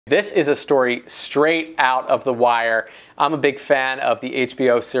This is a story straight out of The Wire. I'm a big fan of the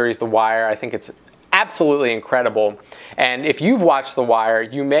HBO series The Wire. I think it's absolutely incredible. And if you've watched The Wire,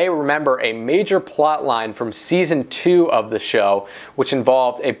 you may remember a major plot line from season 2 of the show, which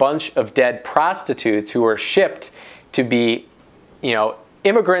involved a bunch of dead prostitutes who were shipped to be,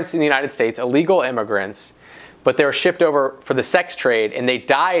 immigrants in the United States, illegal immigrants, but they were shipped over for the sex trade, and they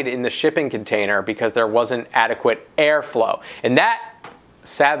died in the shipping container because there wasn't adequate airflow. And that,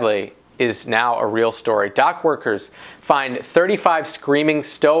 sadly, is now a real story. Dock workers find 35 screaming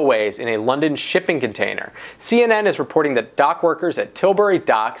stowaways in a London shipping container. CNN is reporting that dock workers at Tilbury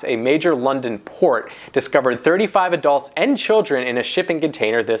Docks, a major London port, discovered 35 adults and children in a shipping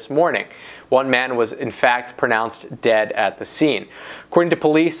container this morning. One man was in fact pronounced dead at the scene. According to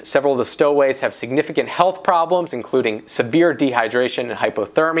police, several of the stowaways have significant health problems, including severe dehydration and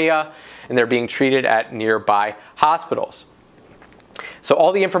hypothermia, and they're being treated at nearby hospitals. So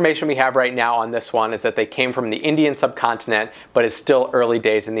all the information we have right now on this one is that they came from the Indian subcontinent, but it's still early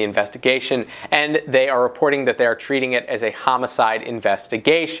days in the investigation, and they are reporting that they are treating it as a homicide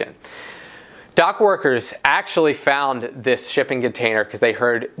investigation. Dock workers actually found this shipping container because they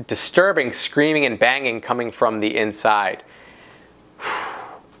heard disturbing screaming and banging coming from the inside.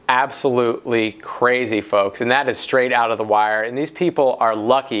 Absolutely crazy, folks, and that is straight out of The Wire, and these people are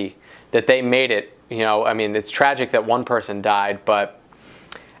lucky that they made it. It's tragic that one person died, but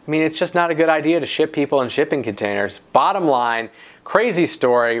it's just not a good idea to ship people in shipping containers. Bottom line, crazy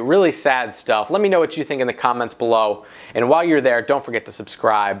story, really sad stuff. Let me know what you think in the comments below. And while you're there, don't forget to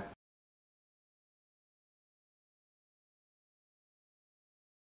subscribe.